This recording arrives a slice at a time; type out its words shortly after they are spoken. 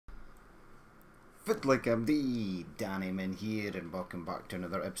Fit like MD, Dannyman here, and welcome back to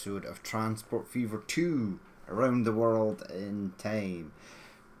another episode of Transport Fever 2, Around the World in Time.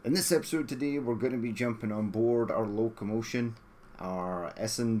 In this episode today, we're going to be jumping on board our Locomotion, our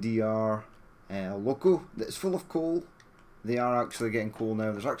S&DR loco that is full of coal. They are actually getting coal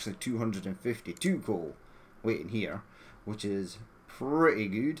now. There's actually 252 coal waiting here, which is pretty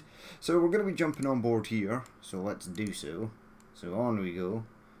good. So we're going to be jumping on board here, so let's do so. So on we go.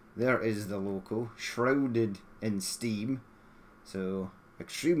 There is the loco, shrouded in steam, so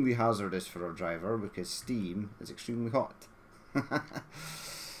extremely hazardous for our driver because steam is extremely hot. But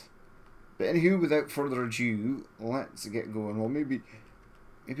anywho, without further ado, let's get going. Well, maybe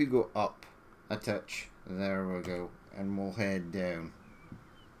go up a touch. There we go, and we'll head down.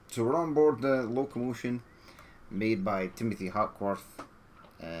 So we're on board the Locomotion, made by Timothy Hackworth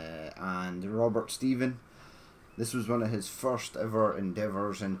and Robert Stephenson. This was one of his first ever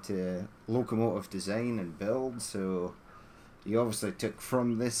endeavours into locomotive design and build, so he obviously took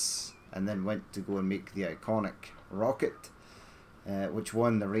from this and then went to go and make the iconic rocket, which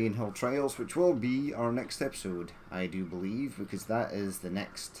won the Rainhill Trials, which will be our next episode, I do believe, because that is the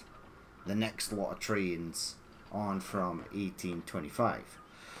next lot of trains on from 1825.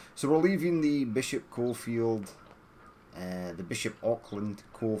 So we're leaving the Bishop Coalfield, the Bishop Auckland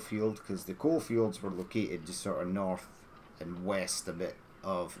coalfield, because the coalfields were located just sort of north and west a bit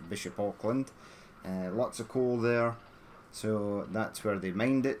of Bishop Auckland. Lots of coal there, so that's where they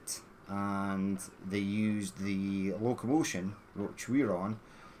mined it, and they used the Locomotion, which we're on,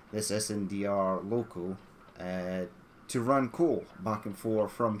 this S&DR loco, to run coal back and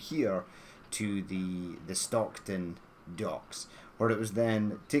forth from here to the Stockton docks, where it was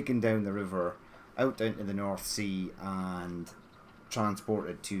then taken down the river out into the North Sea and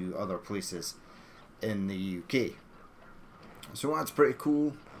transported to other places in the UK. So that's pretty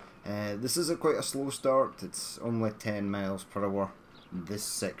cool. This is quite a slow start. It's only 10 miles per hour, this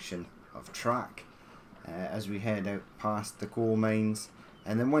section of track, as we head out past the coal mines.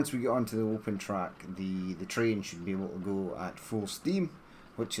 And then once we get onto the open track, the train should be able to go at full steam,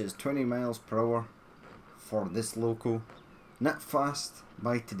 which is 20 miles per hour for this loco. Not fast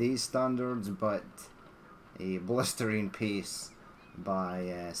by today's standards, but a blistering pace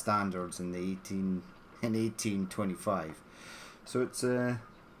by standards in 1825. So it's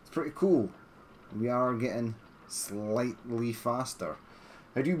pretty cool. We are getting slightly faster.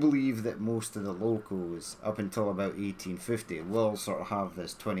 I do believe that most of the locos up until about 1850 will sort of have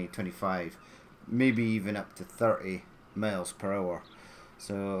this 20, 25, maybe even up to 30 miles per hour.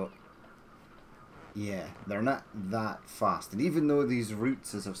 So yeah, they're not that fast, and even though these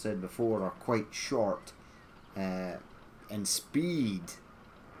routes, as I've said before, are quite short in speed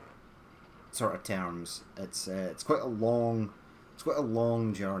sort of terms, it's quite a long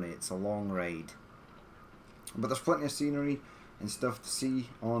journey. It's a long ride, but there's plenty of scenery and stuff to see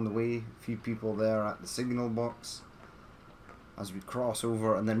on the way. A few people there at the signal box as we cross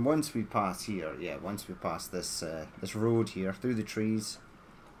over, and then once we pass here, once we pass this this road here through the trees.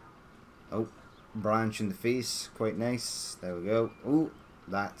 Oh, branch in the face, quite nice. There we go. Oh,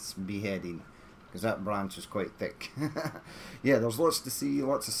 that's beheading, because that branch is quite thick. Yeah, there's lots to see,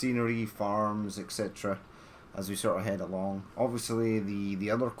 lots of scenery, farms, etc. as we sort of head along. Obviously the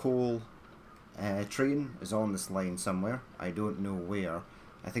other coal train is on this line somewhere. I don't know where.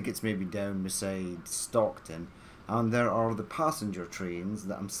 I think it's maybe down beside Stockton. And there are the passenger trains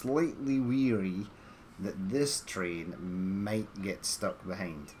that I'm slightly weary that this train might get stuck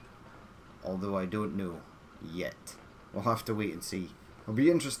behind, although I don't know yet. We'll have to wait and see. It'll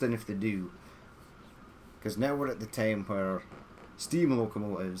be interesting if they do, because now we're at the time where steam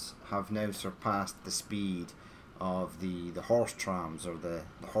locomotives have now surpassed the speed of the horse trams, or the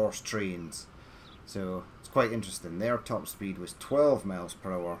horse trains. So it's quite interesting. Their top speed was 12 miles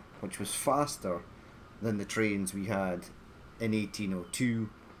per hour, which was faster than the trains we had in 1802,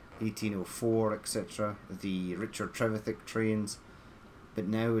 1804, etc. The Richard Trevithick trains. But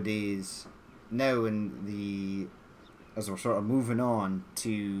nowadays, as we're sort of moving on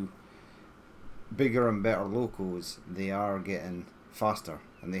to bigger and better locos, they are getting faster,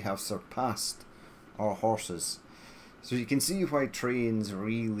 and they have surpassed our horses. So you can see why trains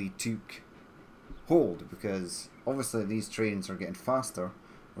really took hold, because obviously these trains are getting faster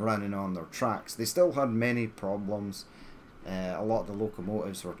running on their tracks. They still had many problems. A lot of the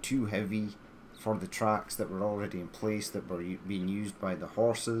locomotives were too heavy for the tracks that were already in place that were being used by the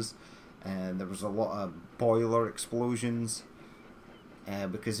horses, and there was a lot of boiler explosions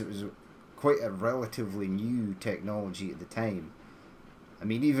because it was quite a relatively new technology at the time. I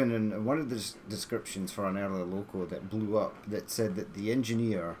mean, even in one of the descriptions for an early loco that blew up, that said that the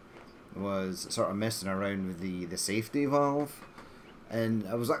engineer was sort of messing around with the safety valve, and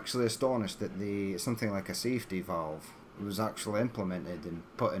I was actually astonished that something like a safety valve was actually implemented and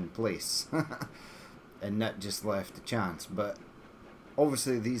put in place and not just left to chance. But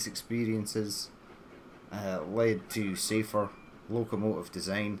obviously these experiences led to safer locomotive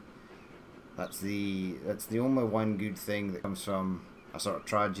design. That's the only one good thing that comes from a sort of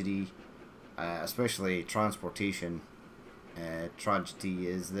tragedy, especially transportation tragedy,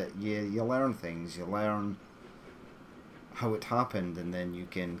 is that you learn things, you learn how it happened, and then you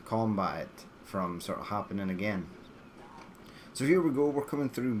can combat it from sort of happening again. So here we go, we're coming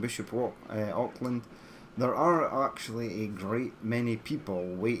through Bishop Auckland. There are actually a great many people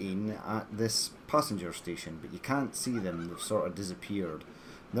waiting at this passenger station, but you can't see them, they've sort of disappeared.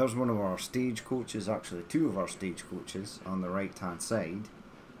 There's one of our stagecoaches, actually two of our stagecoaches on the right hand side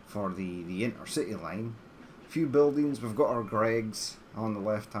for the intercity line. A few buildings, we've got our Greggs on the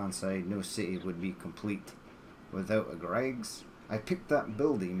left hand side. No city would be complete without a Greggs. I picked that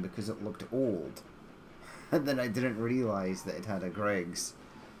building because it looked old, and then I didn't realise that it had a Greggs.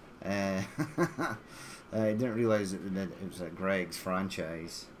 I didn't realise it was a Greggs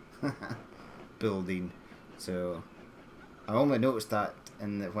franchise building, so I only noticed that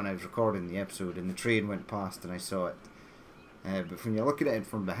when I was recording the episode and the train went past and I saw it. But when you look at it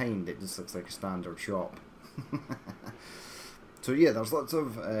from behind, it just looks like a standard shop. So yeah, there's lots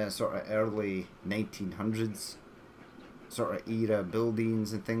of sort of early 1900s sort of era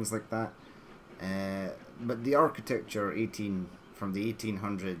buildings and things like that. But the architecture from the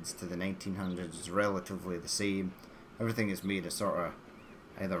 1800s to the 1900s is relatively the same. Everything is made of sort of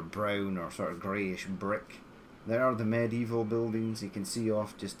either brown or sort of greyish brick. There are the medieval buildings. You can see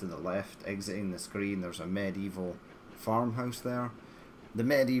off just to the left, exiting the screen, there's a medieval farmhouse there. The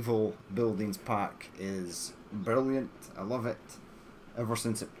medieval buildings pack is brilliant. I love it. Ever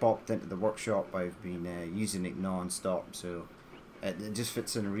since it popped into the workshop, I've been using it non-stop, so it just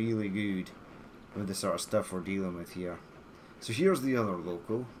fits in really good with the sort of stuff we're dealing with here. So here's the other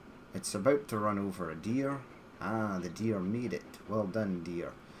loco. It's about to run over a deer. Ah, the deer made it. Well done,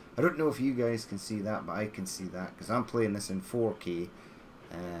 deer. I don't know if you guys can see that, but I can see that because I'm playing this in 4K.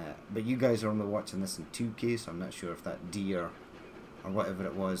 But you guys are only watching this in 2K, so I'm not sure if that deer or whatever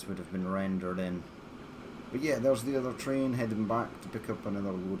it was would have been rendered in. But yeah, there's the other train heading back to pick up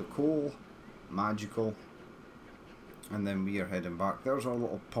another load of coal. Magical. And then we are heading back. There's our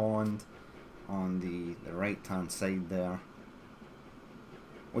little pond on the right hand side there,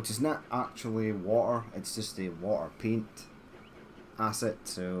 which is not actually water, it's just a water paint asset.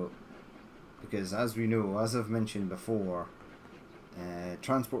 So, because as we know, as I've mentioned before,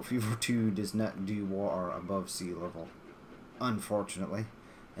 Transport Fever 2 does not do water above sea level, unfortunately.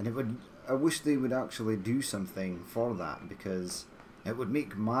 And I wish they would actually do something for that, because it would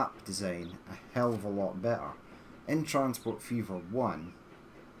make map design a hell of a lot better. In Transport Fever 1,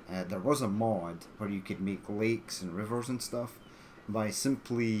 there was a mod where you could make lakes and rivers and stuff by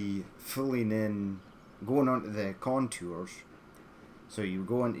simply filling in, going onto the contours. So you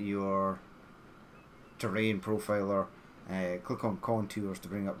go into your terrain profiler, click on contours to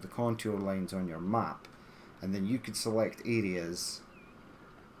bring up the contour lines on your map, and then you could select areas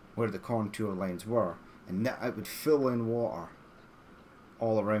where the contour lines were, and that it would fill in water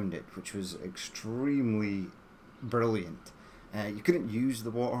all around it, which was extremely brilliant. You couldn't use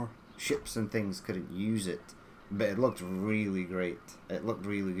the water, ships and things couldn't use it, but it looked really great. It looked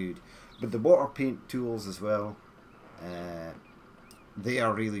really good. But the water paint tools as well, they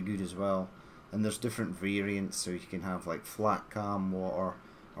are really good as well. And there's different variants, so you can have like flat calm water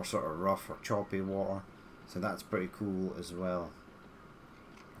or sort of rough or choppy water. So that's pretty cool as well.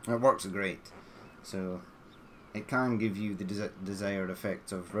 It works great. So it can give you the desired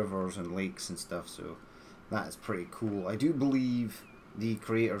effects of rivers and lakes and stuff, so that is pretty cool. I do believe the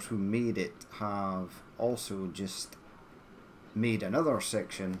creators who made it have also just made another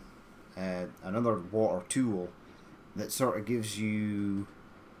section, another water tool that sort of gives you,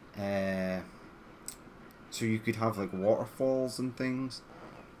 so you could have like waterfalls and things,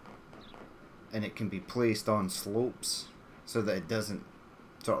 and it can be placed on slopes so that it doesn't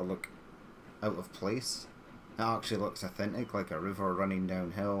sort of look out of place. It actually looks authentic, like a river running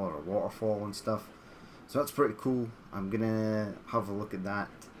downhill or a waterfall and stuff. So that's pretty cool. I'm gonna have a look at that,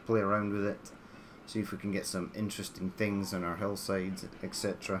 play around with it, see if we can get some interesting things on our hillsides,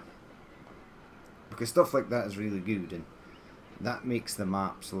 etc. Because stuff like that is really good, and that makes the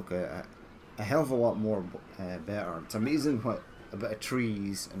maps look a hell of a lot more better. It's amazing what a bit of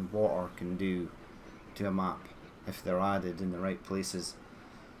trees and water can do to a map if they're added in the right places.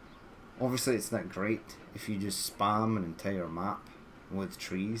 Obviously it's not great if you just spam an entire map with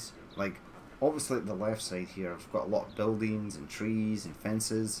trees. Like, obviously at the left side here, I've got a lot of buildings and trees and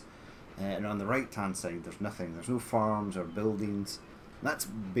fences, and on the right hand side there's nothing. There's no farms or buildings. And that's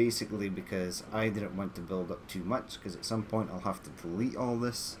basically because I didn't want to build up too much, because at some point I'll have to delete all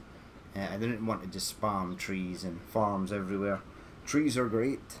this. I didn't want to just spam trees and farms everywhere. Trees are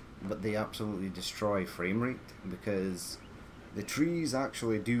great, but they absolutely destroy frame rate, because the trees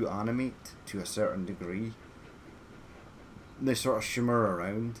actually do animate to a certain degree. They sort of shimmer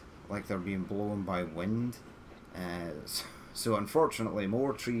around like they're being blown by wind. So unfortunately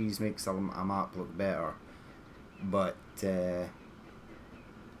more trees makes a map look better, but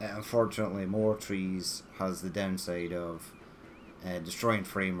unfortunately more trees has the downside of destroying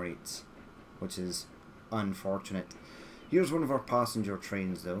frame rates, which is unfortunate. Here's one of our passenger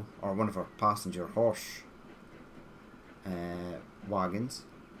trains though, or one of our passenger horse wagons,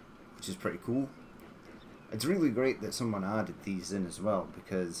 which is pretty cool. It's really great that someone added these in as well,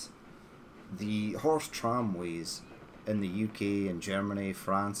 because the horse tramways in the UK and Germany,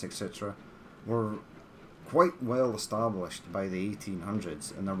 France, etc. were quite well established by the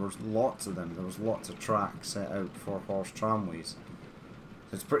 1800s, and there was lots of them. There was lots of tracks set out for horse tramways.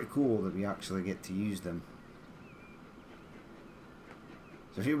 So it's pretty cool that we actually get to use them.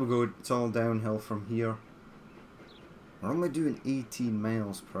 So here we go, it's all downhill from here. We're only doing 18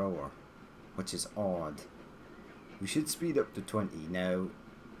 miles per hour, which is odd. We should speed up to 20. Now,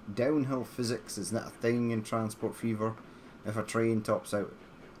 downhill physics is not a thing in Transport Fever. If a train tops out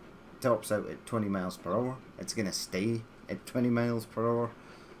at 20 miles per hour, it's going to stay at 20 miles per hour.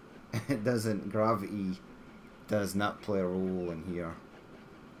 It doesn't, gravity does not play a role in here.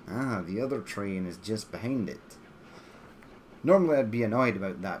 Ah, the other train is just behind it. Normally I'd be annoyed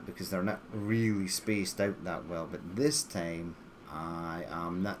about that because they're not really spaced out that well, but this time I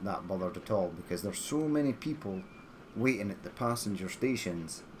am not that bothered at all, because there's so many people waiting at the passenger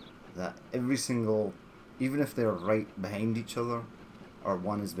stations that every single, even if they're right behind each other or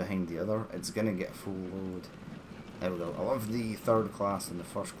one is behind the other, it's gonna get full load. There we go. I love the third class and the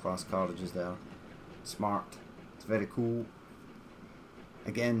first class carriages there. Smart. It's very cool.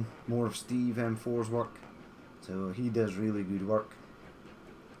 Again, more of Steve M4's work. So he does really good work.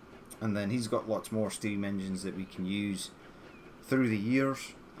 And then he's got lots more steam engines that we can use through the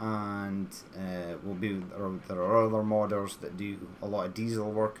years. And there are other modders that do a lot of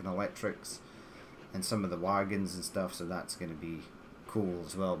diesel work and electrics and some of the wagons and stuff, so that's going to be cool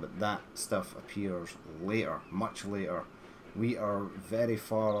as well. But that stuff appears later, much later. We are very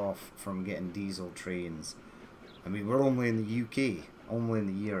far off from getting diesel trains. I mean, we're only in the UK, only in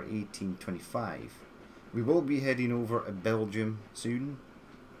the year 1825. We will be heading over to Belgium soon.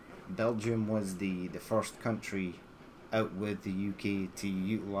 Belgium was the first country out with the UK to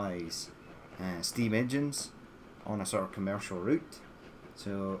utilise steam engines on a sort of commercial route,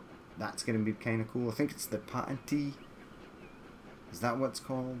 so that's going to be kind of cool. I think it's the Patentee, is that what it's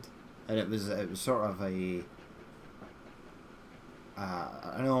called? And it was sort of a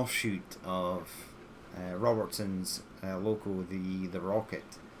an offshoot of Robertson's loco, the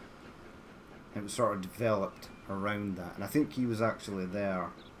Rocket. It was sort of developed around that, and I think he was actually there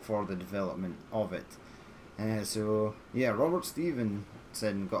for the development of it. So yeah, Robert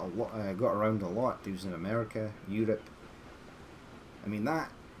Stephenson got around a lot. He was in America, Europe. I mean,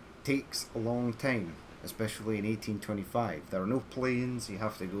 that takes a long time, especially in 1825. There are no planes, you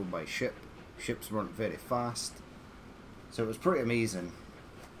have to go by ship. Ships weren't very fast, so it was pretty amazing.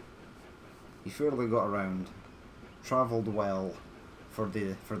 He fairly got around, travelled well for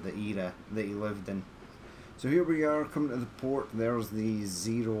the era that he lived in. So here we are coming to the port. There's the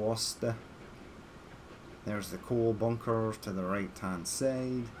Zero Osta. There's the coal bunkers to the right hand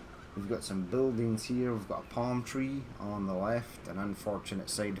side. We've got some buildings here. We've got a palm tree on the left, an unfortunate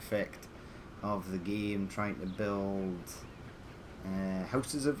side effect of the game trying to build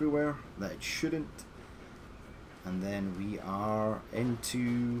houses everywhere that it shouldn't. And then we are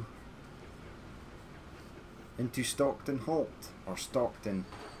into Stockton Halt, or Stockton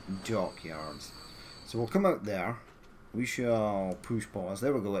Dockyards. So we'll come out there. We shall push pause.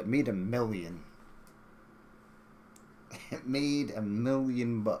 There we go. It made $1 million. It made $1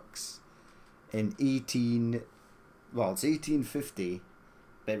 million in well, it's 1850,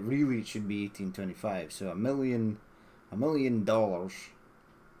 but really it should be 1825. So $1 million in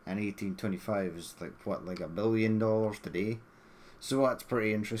 1825 is like what, like $1 billion today. So that's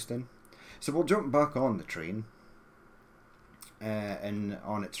pretty interesting. So we'll jump back on the train and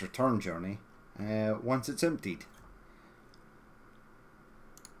on its return journey once it's emptied.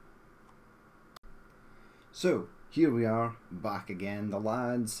 So here we are back again. The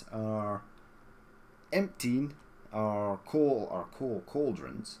lads are emptying our coal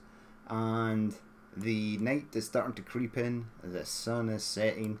cauldrons, and the night is starting to creep in. The sun is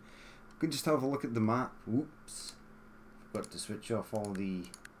setting. We can just have a look at the map. Whoops, got to switch off all the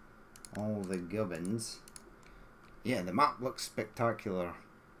gubbins. Yeah, the map looks spectacular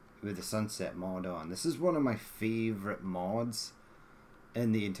with the sunset mod on. This is one of my favourite mods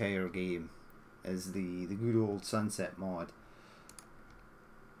in the entire game, is the good old sunset mod.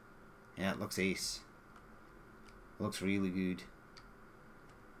 Yeah, it looks ace. It looks really good.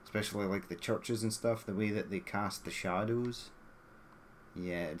 Especially like the churches and stuff, the way that they cast the shadows.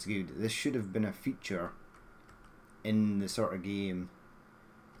 Yeah, it's good. This should have been a feature in the sort of game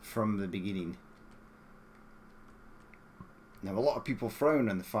from the beginning. Now, a lot of people frown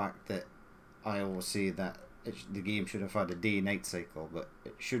on the fact that I always say that the game should have had a day-night cycle, but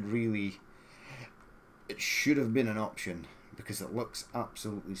it should have been an option, because it looks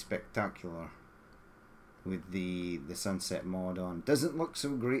absolutely spectacular with the sunset mod on. Doesn't look so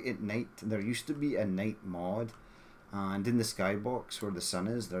great at night. There used to be a night mod, and in the skybox where the sun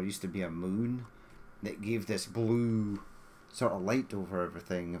is, there used to be a moon that gave this blue sort of light over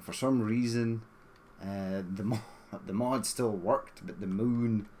everything, and for some reason the mod still worked, but the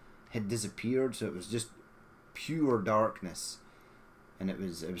moon had disappeared, so it was just pure darkness, and it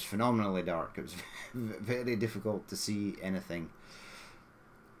was phenomenally dark. It was very difficult to see anything.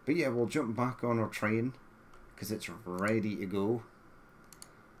 But yeah, we'll jump back on our train because it's ready to go.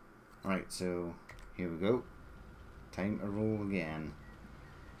 Right, so here we go. Time to roll again.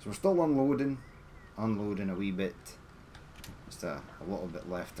 So we're still unloading a wee bit. Just a little bit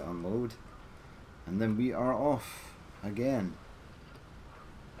left to unload, and then we are off again,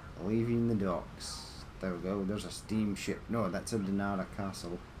 leaving the docks. There we go. There's a steamship. No, that's a Dinara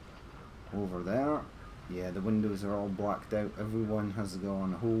Castle over there. Yeah, the windows are all blacked out. Everyone has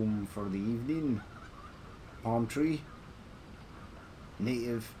gone home for the evening. Palm tree,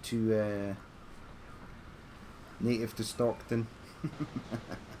 native to Stockton.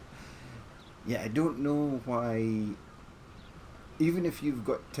 Yeah, I don't know why. Even if you've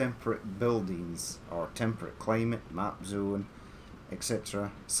got temperate buildings or temperate climate, map zone,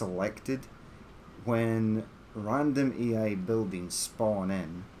 etc. selected, when random AI buildings spawn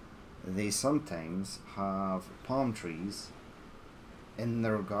in, they sometimes have palm trees in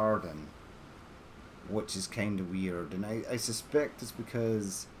their garden, which is kind of weird. And I suspect it's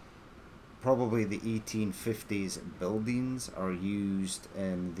because probably the 1850s buildings are used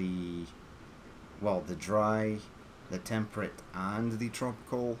in the dry, the temperate and the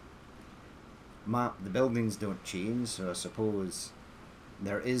tropical map. The buildings don't change, so I suppose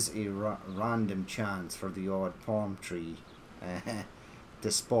there is a random chance for the odd palm tree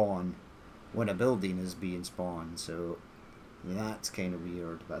to spawn when a building is being spawned, so that's kind of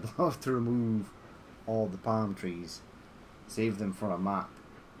weird. But I'd love to remove all the palm trees, save them for a map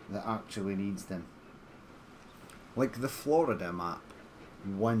that actually needs them, like the Florida map.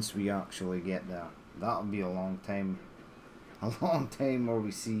 Once we actually get there, that'll be a long time where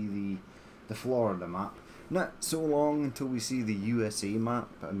we see the Florida map. Not so long until we see the USA map.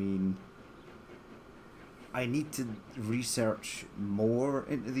 I mean, I need to research more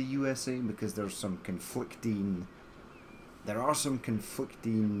into the USA because there are some conflicting things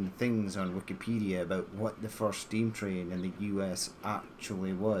on Wikipedia about what the first steam train in the US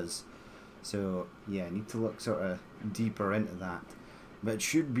actually was. So yeah, I need to look sort of deeper into that. But it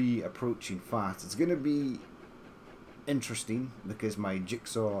should be approaching fast. It's going to be interesting because my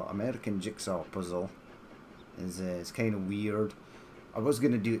American jigsaw puzzle is kind of weird. I was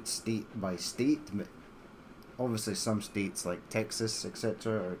going to do it state by state, but obviously some states like Texas,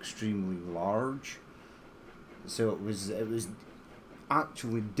 etc. are extremely large. So it was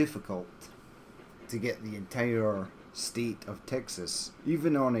actually difficult to get the entire state of Texas,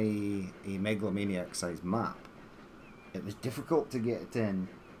 even on a megalomaniac sized map. It was difficult to get it in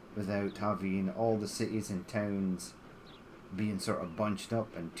without having all the cities and towns being sort of bunched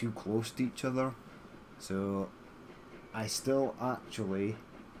up and too close to each other. So I still actually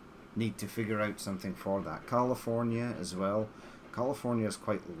need to figure out something for that. California as well. California is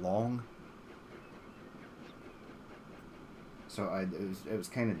quite long, so it was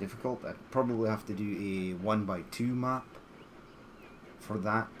kind of difficult. I'd probably have to do a 1x2 map for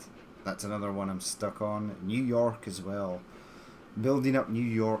that. That's another one I'm stuck on. New York as well. Building up New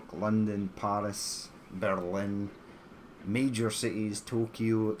York, London, Paris, Berlin, major cities,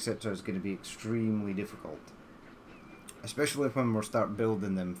 Tokyo, etc. is going to be extremely difficult. Especially when we start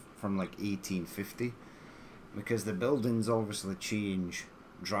building them from like 1850. Because the buildings obviously change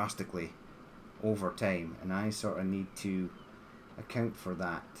drastically over time. And I sort of need to account for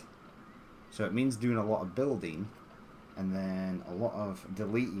that. So it means doing a lot of building and then a lot of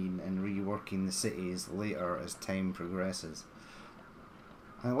deleting and reworking the cities later as time progresses.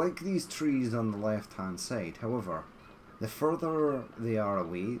 I like these trees on the left hand side, however, the further they are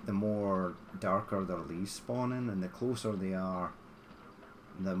away, the more darker their leaves spawning, and the closer they are,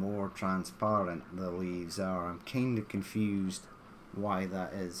 the more transparent the leaves are. I'm kind of confused why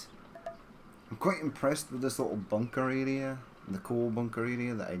that is. I'm quite impressed with this little bunker area, the coal bunker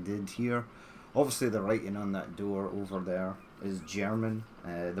area that I did here. Obviously the writing on that door over there is German.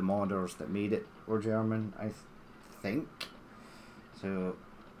 The modders that made it were German, I think. So,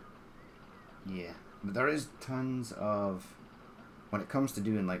 yeah. But there is tons of, when it comes to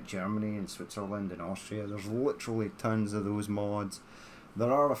doing like Germany and Switzerland and Austria, there's literally tons of those mods.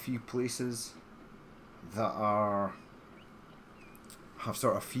 There are a few places that have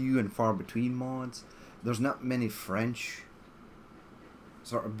sort of few and far between mods. There's not many French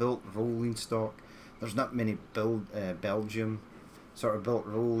sort of built rolling stock. There's not many Belgium sort of built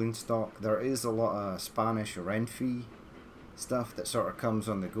rolling stock. There is a lot of Spanish Renfe stuff that sort of comes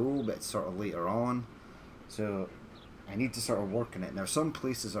on the go, but it's sort of later on. So I need to sort of work on it. Now some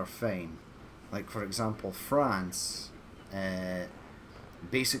places are fine. Like for example France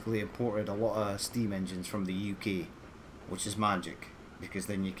basically imported a lot of steam engines from the UK, which is magic, because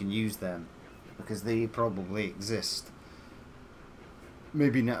then you can use them, because they probably exist.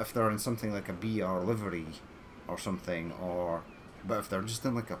 Maybe not if they're in something like a BR livery or something, but if they're just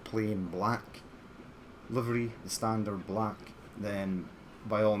in like a plain black livery, the standard black, then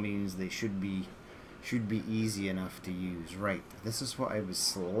by all means they should be easy enough to use. Right, this is what I was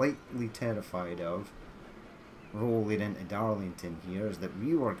slightly terrified of rolling into Darlington here, is that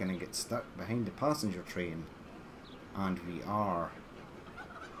we were going to get stuck behind the passenger train, and we are.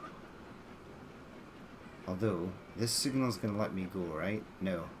 Although this signal is going to let me go, right?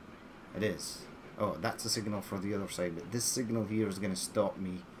 No, it is. Oh, that's a signal for the other side, but this signal here is going to stop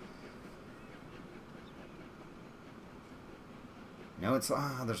me. Now it's,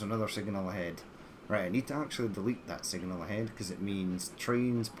 there's another signal ahead. Right, I need to actually delete that signal ahead, because it means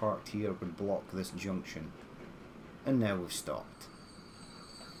trains parked here would block this junction. And now we've stopped.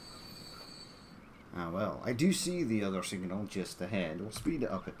 Ah well, I do see the other signal just ahead. We'll speed it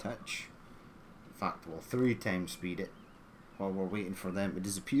up a touch. In fact, we'll 3 times speed it while we're waiting for them to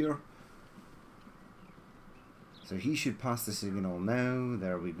disappear. So he should pass the signal now.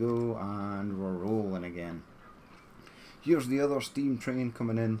 There we go, and we're rolling again. Here's the other steam train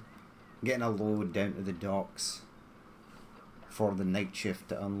coming in, getting a load down to the docks for the night shift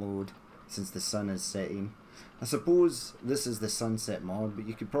to unload, since the sun is setting. I suppose this is the sunset mod, but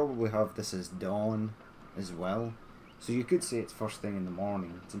you could probably have this as dawn as well. So you could say it's first thing in the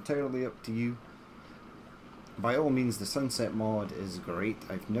morning. It's entirely up to you. By all means, the sunset mod is great.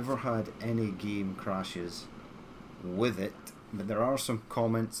 I've never had any game crashes with it, but there are some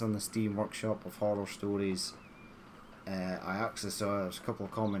comments on the Steam Workshop of horror stories. I actually saw a couple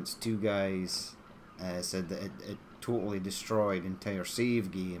of comments. 2 guys said that it totally destroyed entire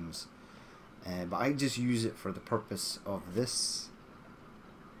save games. But I just use it for the purpose of this,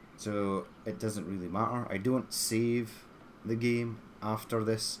 so it doesn't really matter. I don't save the game after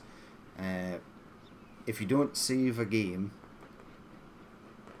this. If you don't save a game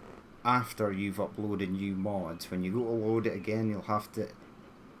after you've uploaded new mods, when you go to load it again, you'll have to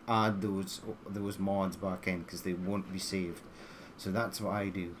add those mods back in, because they won't be saved. So that's what I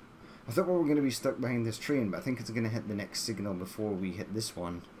do. I thought we were going to be stuck behind this train, but I think it's going to hit the next signal before we hit this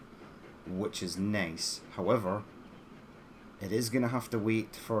one, which is nice. However, it is going to have to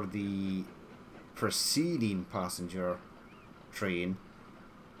wait for the preceding passenger train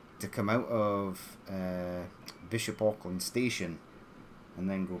to come out of Bishop Auckland Station and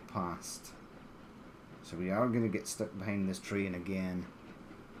then go past. So we are going to get stuck behind this train again,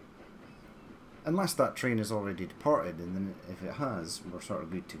 unless that train has already departed, and then if it has, we're sort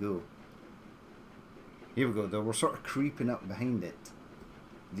of good to go. Here we go though, we're sort of creeping up behind it.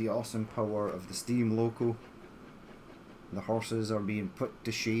 The awesome power of the steam loco. The horses are being put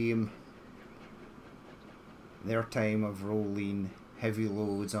to shame. Their time of rolling heavy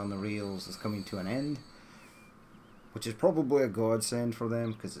loads on the rails is coming to an end, which is probably a godsend for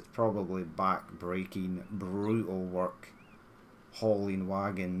them, because it's probably back-breaking, brutal work hauling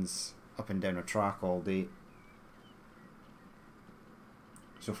wagons up and down a track all day.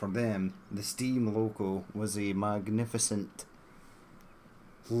 So for them, the steam loco was a magnificent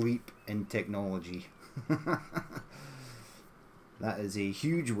leap in technology. That is a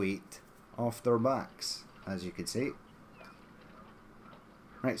huge weight off their backs, as you could say.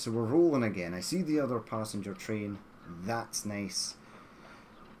 Right, so we're rolling again. I see the other passenger train. That's nice,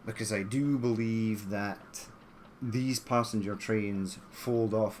 because I do believe that these passenger trains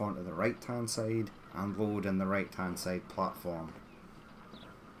fold off onto the right hand side and load in the right hand side platform,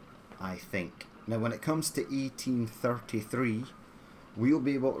 I think. Now when it comes to 1833, we'll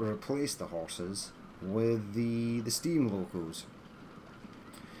be able to replace the horses with the steam locos.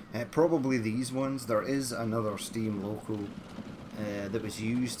 Probably these ones. There is another steam loco that was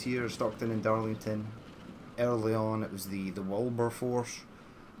used here, Stockton and Darlington. Early on it was the Wilberforce,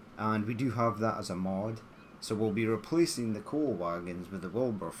 and we do have that as a mod. So we'll be replacing the coal wagons with the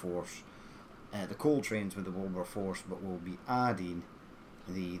Wilberforce, the coal trains with the Wilberforce, but we'll be adding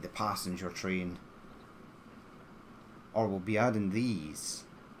the passenger train, or we'll be adding these,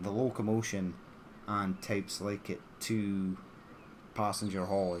 the Locomotion and types like it, to passenger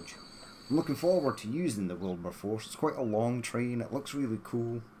haulage. I'm looking forward to using the Wilberforce. It's quite a long train. It looks really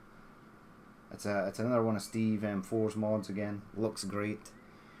cool. It's another one of Steve M4's mods again. Looks great.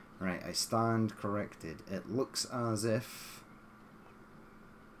 Right, I stand corrected. It looks as if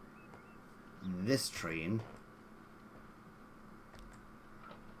this train...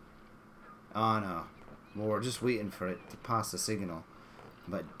 Oh no, well, we're just waiting for it to pass the signal.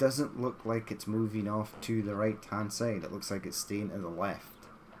 But it doesn't look like it's moving off to the right hand side. It looks like it's staying to the left.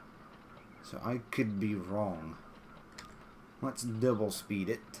 So I could be wrong. Let's double speed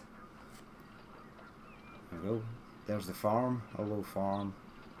it. There we go. There's the farm. Hello farm.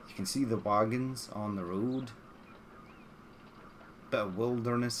 You can see the wagons on the road. Bit of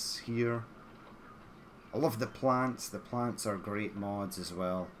wilderness here. I love the plants. The plants are great mods as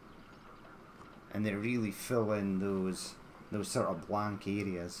well. And they really fill in those sort of blank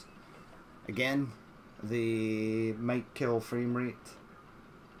areas. Again, they might kill frame rate.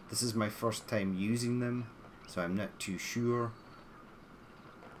 This is my first time using them, so I'm not too sure.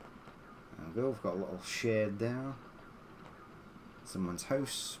 There we go, we've got a little shed there. Someone's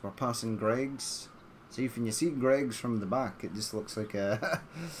house. We're passing Greg's. See, when you see Greg's from the back, it just looks like a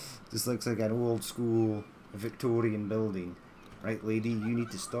just looks like an old school Victorian building. Right, lady, you need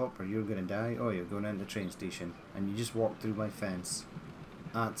to stop or you're gonna die. Oh, you're going into the train station and you just walked through my fence.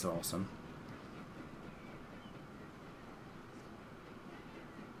 That's awesome.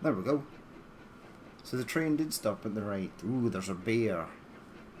 There we go. So the train did stop at the right. Ooh, there's a bear.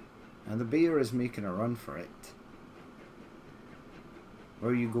 And the bear is making a run for it.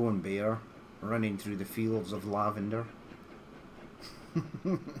 Where are you going, bear? Running through the fields of lavender.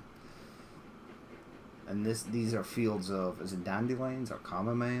 And these are fields of, is it dandelions or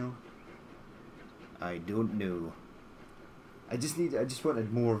chamomile? I don't know. I just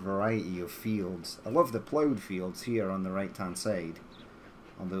wanted more variety of fields. I love the ploughed fields here on the right hand side.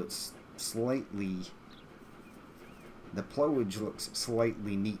 Although it's slightly, the ploughage looks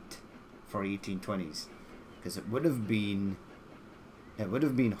slightly neat for 1820s. Because it would have been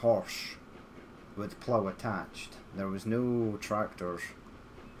horse with plough attached. There was no tractors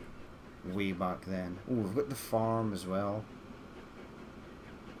way back then. Oh, we've got the farm as well.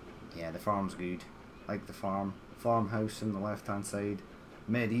 Yeah, the farm's good. Like the farm. Farmhouse on the left hand side.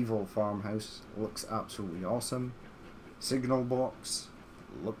 Medieval farmhouse. Looks absolutely awesome. Signal box.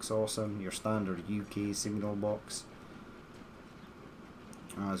 Looks awesome. Your standard UK signal box.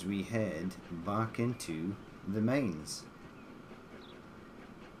 As we head back into the mines.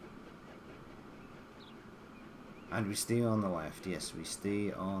 And we stay on the left. Yes, we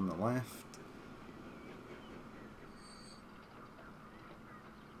stay on the left.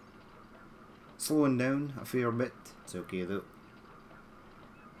 Slowing down a fair bit. It's okay though.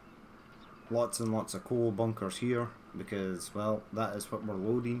 Lots and lots of coal bunkers here. Because, well, that is what we're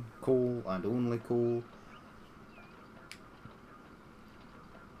loading. Coal and only coal.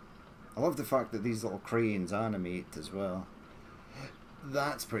 I love the fact that these little cranes animate as well.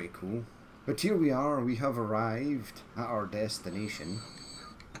 That's pretty cool. But here we are, we have arrived at our destination.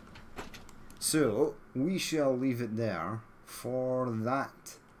 So, we shall leave it there for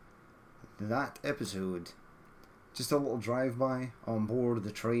that episode. Just a little drive-by on board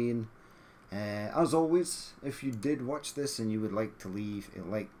the train. As always, if you did watch this and you would like to leave a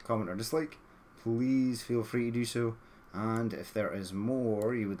like, comment or dislike, please feel free to do so. And if there is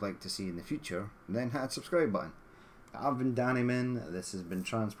more you would like to see in the future, then hit the subscribe button. I've been Danny Min, this has been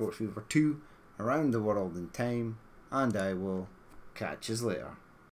Transport Fever 2, around the world in time, and I will catch you later.